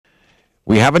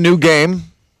We have a new game.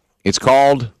 It's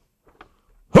called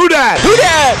Who Dat? Who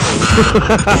Dat?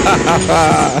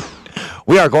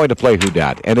 We are going to play Who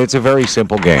Dat, and it's a very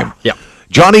simple game. Yeah.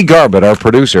 Johnny Garbett, our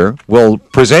producer, will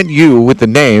present you with the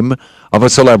name of a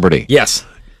celebrity. Yes.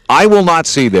 I will not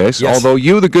see this, Yes. although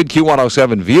you, the good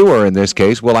Q107 viewer in this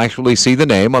case, will actually see the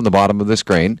name on the bottom of the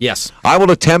screen. Yes. I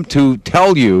will attempt to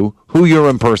tell you who you're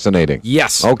impersonating.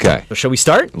 Yes. Okay. So shall we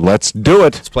start? Let's do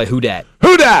it. Let's play Who Dat.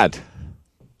 Who Dat?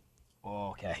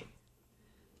 Okay.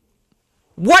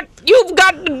 What you've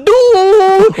got to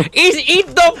do is eat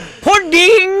the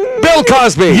pudding. Bill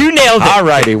Cosby. You nailed it. All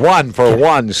righty, 1 for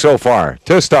 1 so far.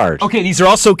 To start. Okay, these are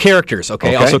also characters,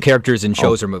 okay? Okay. Also characters in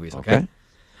shows or movies, okay?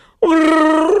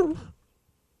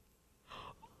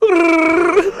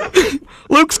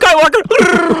 Luke Skywalker.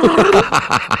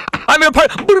 I'm in a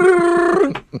part.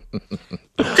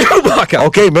 Chewbacca.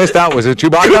 Okay, missed out. Was it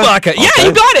Chewbacca? Chewbacca. Yeah, Okay.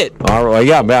 you got it. All right,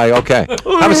 yeah, okay.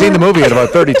 Haven't seen the movie in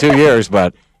about 32 years,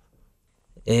 but...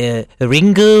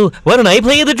 Ringo, why don't I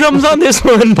play the drums on this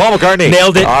one? Paul McCartney.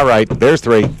 Nailed it. All right, there's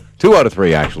 3. 2 out of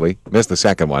 3, actually. Missed the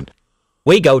second one.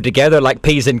 We go together like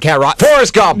peas and carrots.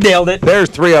 Forrest Gump. Nailed it. There's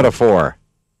 3 out of 4.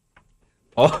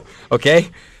 Oh, okay.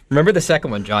 Remember the second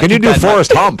one, John. Can you Keep do that in mind.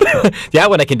 Forrest Hump? That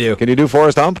one I can do. Can you do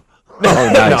Forrest Hump?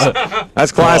 Oh, nice.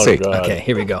 That's classy. Oh, God. Okay,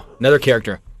 here we go. Another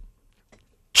character.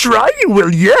 Try you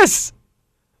will, yes.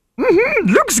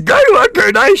 Luke Skywalker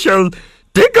and I shall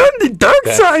take on the dark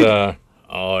side.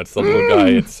 It's the little guy.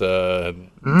 It's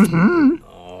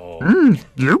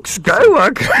Luke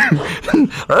Skywalker.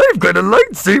 I've got a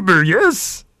lightsaber,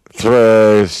 yes.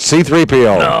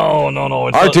 C-3PO. no.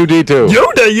 It's R2-D2.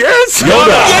 Yoda, yes. Yoda.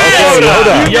 Yes!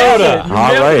 Okay, Yoda.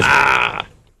 All right.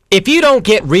 If you don't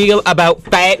get real about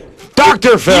fat,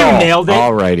 Dr. Phil. You nailed it.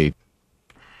 All righty.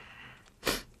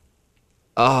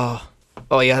 oh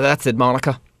yeah, that's it,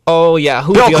 Monica. Oh yeah,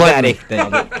 who's Bill your Clinton. daddy?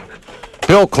 Nailed it.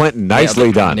 Bill Clinton. Nicely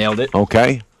Nailed it. done. Nailed it.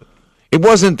 Okay. It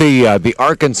wasn't the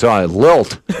Arkansas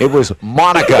lilt. It was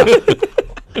Monica.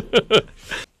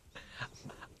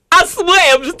 I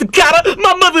swear, Mr. Carter,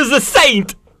 my mother's a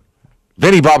saint.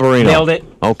 Vinnie Barbarino. Nailed it.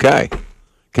 Okay.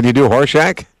 Can you do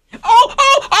Horseshack? Oh,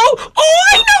 I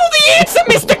know the answer,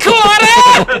 Mr.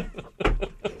 Carter.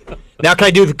 Now can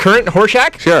I do the current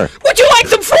Horseshack? Sure. Would you like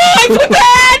some fries with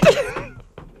that?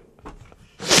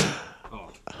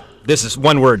 This is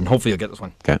one word, and hopefully you'll get this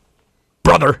one. Okay.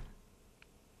 Brother.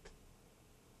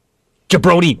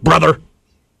 Jabroni, brother.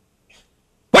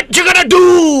 What you gonna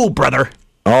do, brother?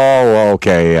 Oh,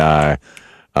 okay.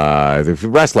 The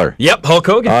wrestler. Yep, Hulk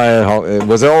Hogan. It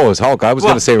was Hulk. I was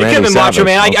going to say it Randy could've been Savage. Macho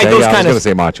Man. I Okay, goes yeah, I was kinda- going to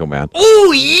say Macho Man.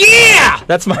 Oh yeah,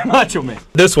 that's my Macho Man.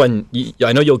 This one,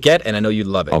 I know you'll get, and I know you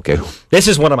love it. Okay. This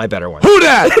is one of my better ones. Who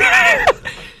dat?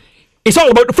 It's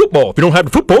all about the football. If you don't have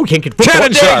the football, you can't get football.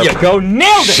 Shannon there Sharp. you go,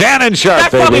 nailed it. Shannon Sharp,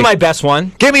 That's baby. probably my best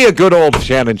one. Give me a good old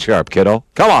Shannon Sharp, kiddo.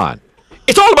 Come on.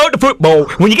 It's all about the football.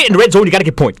 When you get in the red zone, you gotta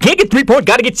get points. Can't get 3 points,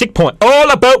 gotta get 6 points.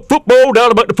 All about football,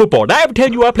 all about the football. Did I ever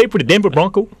tell you I played for the Denver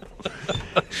Broncos?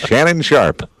 Shannon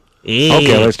Sharp.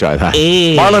 Okay, let's try that.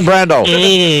 Marlon Brando.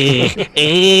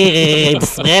 I'm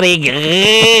sweating.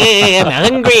 I'm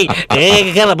hungry.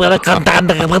 I'm gonna come down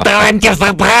and get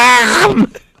some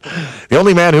palm. The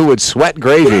only man who would sweat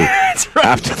gravy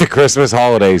after the Christmas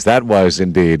holidays. That was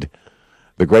indeed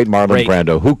the great Marlon Great.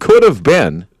 Brando, who could have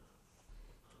been.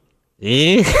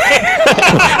 Alive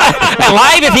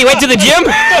if he went to the gym?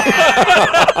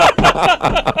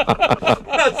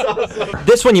 That's awesome.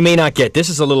 This one you may not get. This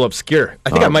is a little obscure. I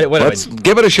think I might. Let's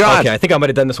give it a shot. Okay, I think I might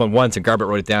have done this one once, and Garbett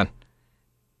wrote it down.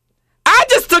 I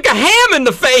just took a ham in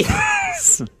the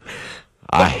face.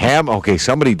 A ham? Okay,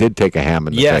 somebody did take a ham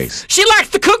in the face. She likes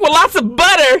to cook with lots of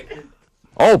butter.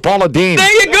 Oh, Paula Dean.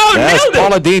 There you go, Yes, nailed it.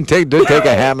 Paula Dean did take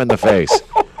a ham in the face.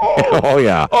 Oh,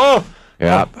 yeah. Oh,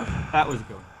 Yeah. that was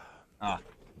good.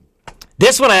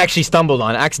 This one I actually stumbled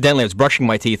on. Accidentally, I was brushing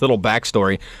my teeth. Little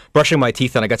backstory. Brushing my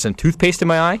teeth, and I got some toothpaste in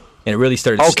my eye, and it really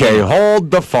started Okay, stinging.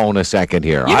 hold the phone a second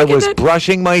here. You I didn't get was that?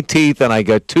 brushing my teeth, and I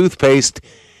got toothpaste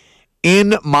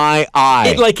in my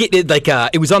eye.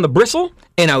 It was on the bristle,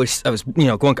 and I was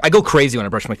going. I go crazy when I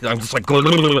brush my teeth. I'm just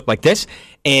like this,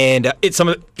 and some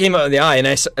of it came out of the eye,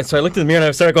 and so I looked in the mirror and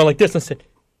I started going like this, and I said,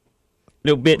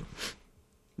 little bit,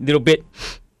 little bit.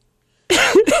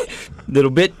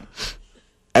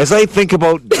 As I think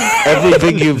about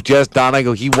everything you've just done, I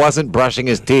go, he wasn't brushing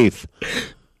his teeth.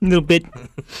 Little bit.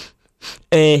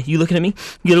 You looking at me?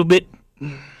 Little bit.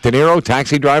 De Niro,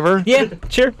 taxi driver? Yeah,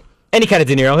 sure. Any kind of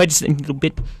De Niro. I just a little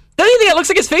bit. Don't you think that looks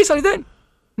like his face like that?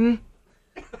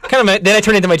 Kind of. Then I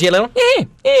turn into my J Lo.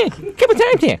 Couple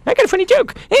times here. I got a funny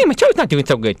joke. Hey, my show's not doing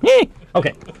so good.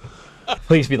 Okay.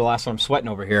 Please be the last one. I'm sweating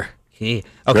over here. Okay.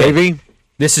 Gravy?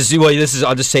 This is well. This is.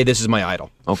 I'll just say this is my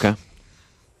idol. Okay.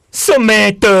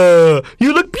 Samantha,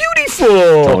 you look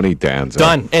beautiful. Tony Danza.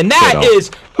 Done. And that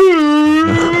is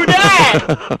who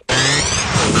dat.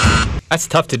 That's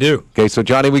tough to do. Okay, so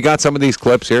Johnny, we got some of these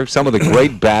clips here. Some of the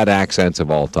great bad accents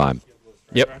of all time.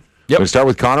 Yep. Let's start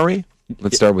with Connery.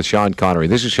 Let's start with Sean Connery.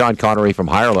 This is Sean Connery from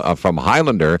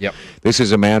Highlander. Yep. This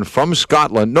is a man from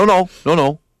Scotland.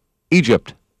 No.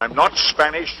 Egypt. I'm not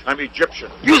Spanish, I'm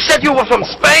Egyptian. You said you were from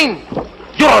Spain.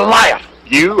 You're a liar.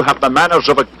 You have the manners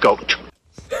of a goat.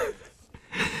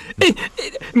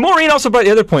 Maureen also brought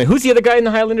the other point. Who's the other guy in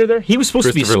the Highlander there? He was supposed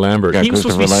to be Christopher Lambert. He was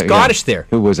supposed to be Scottish there.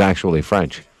 Who was actually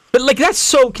French. But like that's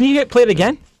so. Can you play it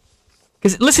again?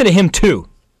 Because listen to him too.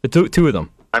 The two of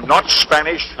them. I'm not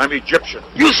Spanish, I'm Egyptian.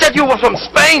 You said you were from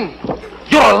Spain.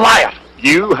 You're a liar.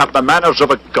 You have the manners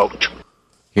of a goat.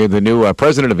 Here, the new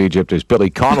president of Egypt is Billy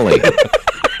Connolly.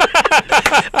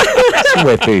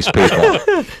 With these people.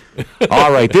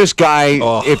 All right, this guy,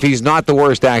 if he's not the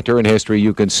worst actor in history,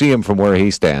 you can see him from where he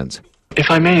stands.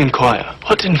 If I may inquire,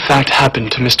 what in fact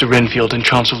happened to Mr. Renfield in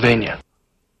Transylvania?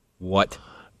 What?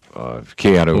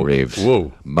 Keanu Reeves.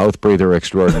 Whoa. Mouth breather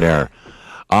extraordinaire.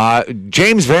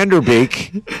 James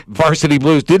Vanderbeek, Varsity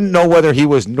Blues, didn't know whether he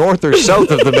was north or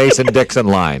south of the Mason-Dixon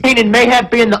line. It may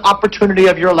have been the opportunity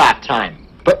of your lifetime,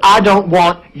 but I don't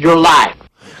want your life.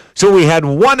 So we had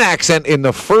one accent in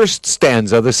the first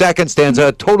stanza. The second stanza,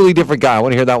 a totally different guy. I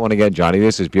want to hear that one again, Johnny.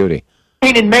 This is beauty.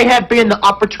 It may have been the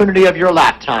opportunity of your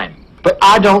lifetime, but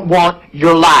I don't want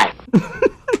your life.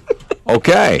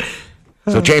 Okay.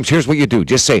 So, James, here's what you do.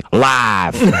 Just say,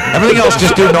 live. Everything else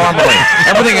just do normally.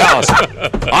 Everything else.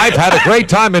 I've had a great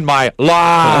time in my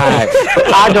life.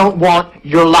 But I don't want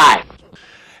your life.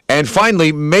 And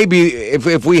finally, maybe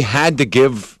if we had to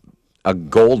give a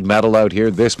gold medal out here,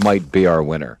 this might be our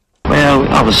winner. Well,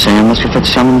 I was saying, Mr.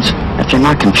 Fitzsimmons, if you're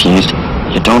not confused,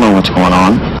 you don't know what's going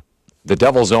on. The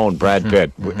Devil's Own Brad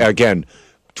Pitt. Again,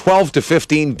 12 to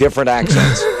 15 different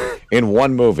accents in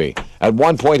one movie. At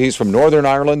one point, he's from Northern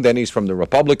Ireland, then he's from the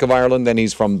Republic of Ireland, then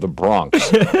he's from the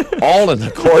Bronx. All in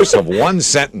the course of one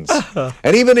sentence.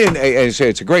 And even it's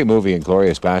a great movie,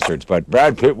 Inglourious Bastards, but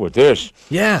Brad Pitt with this.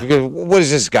 Yeah. What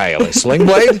is this guy, a sling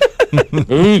blade?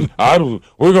 We're going to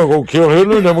go kill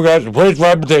Hitler, and then we're going to have some French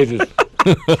fried potatoes.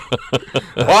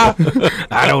 What?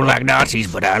 I don't like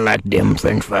Nazis, but I like them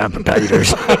French fried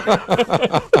potatoes.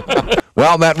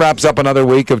 Well, that wraps up another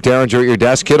week of Derringer at your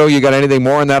desk. Kiddo, you got anything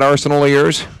more in that arsenal of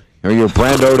yours? Are you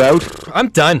brandoed out? I'm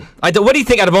done. What do you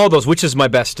think out of all those? Which is my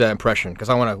best impression? Because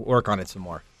I want to work on it some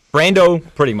more. Brando,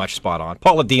 pretty much spot on.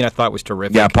 Paula Deen, I thought was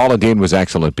terrific. Yeah, Paula Deen was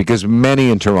excellent because many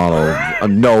in Toronto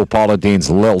know Paula Deen's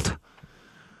lilt.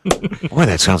 Boy,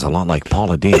 that sounds a lot like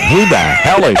Paula Deen. Who the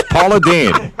hell is Paula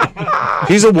Deen?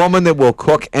 She's a woman that will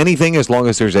cook anything as long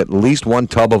as there's at least one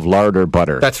tub of lard or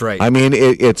butter. That's right. I mean,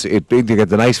 you get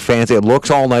the nice fancy. It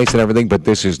looks all nice and everything, but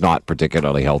this is not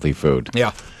particularly healthy food.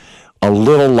 Yeah. A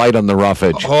little light on the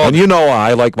roughage. Oh. And you know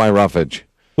I like my roughage.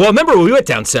 Well, remember when we went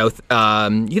down south,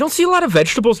 you don't see a lot of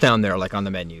vegetables down there, like on the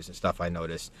menus and stuff, I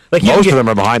noticed. Like Most of them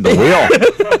are behind the wheel.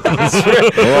 That's true.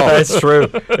 Yeah. That's true.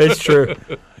 It's true.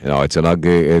 You know, it's an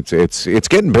ugly. It's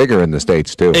getting bigger in the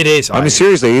States too. It is. I mean,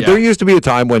 seriously, there used to be a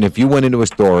time when if you went into a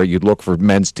store, you'd look for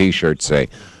men's T-shirts, say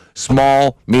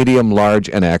small, medium, large,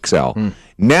 and XL.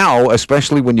 Now,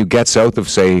 especially when you get south of,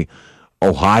 say,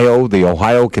 Ohio, the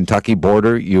Ohio-Kentucky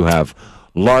border, you have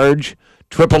large,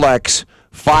 XXX,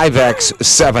 5X,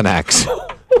 7X.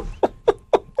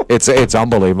 It's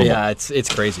unbelievable. Yeah, it's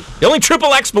crazy. The only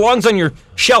XXX belongs on your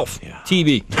shelf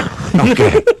TV.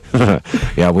 Okay.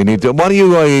 Yeah, we need to. Why don't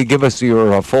you give us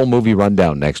your full movie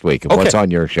rundown next week of what's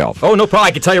on your shelf? Oh, no problem.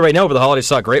 I can tell you right now over the holidays,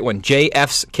 saw a great one.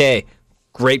 JFK.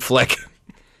 Great flick.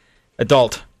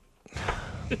 Adult.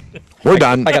 We're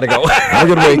done. I got to go. Have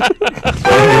a good week.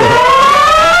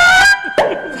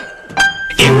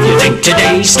 If you think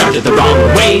today started the wrong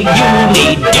way, you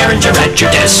need Derringer at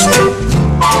your desk.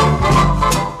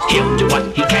 He'll do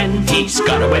what he can, he's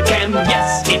got a webcam,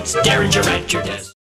 yes, it's Derringer at your desk.